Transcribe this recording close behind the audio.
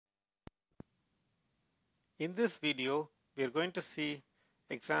In this video, we are going to see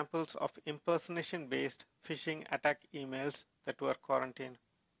examples of impersonation-based phishing attack emails that were quarantined.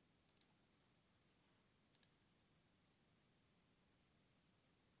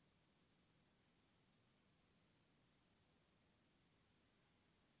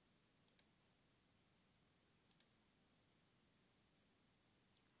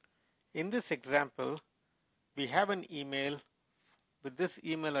 In this example, we have an email with this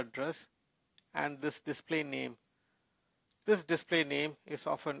email address and this display name. This display name is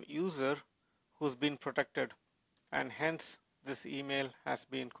of an user who's been protected, and hence this email has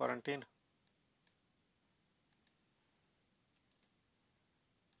been quarantined.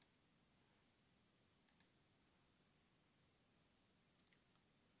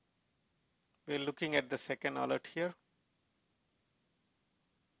 We're looking at the second alert here.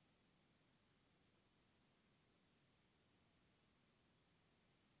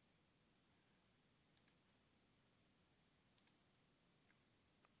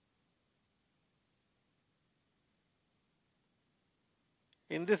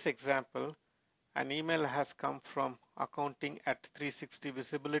 In this example, an email has come from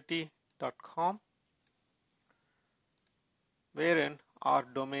accounting@360visibility.com, wherein our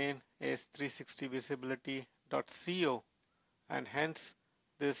domain is 360visibility.co, and hence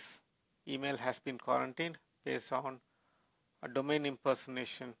this email has been quarantined based on a domain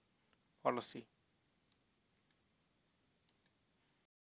impersonation policy.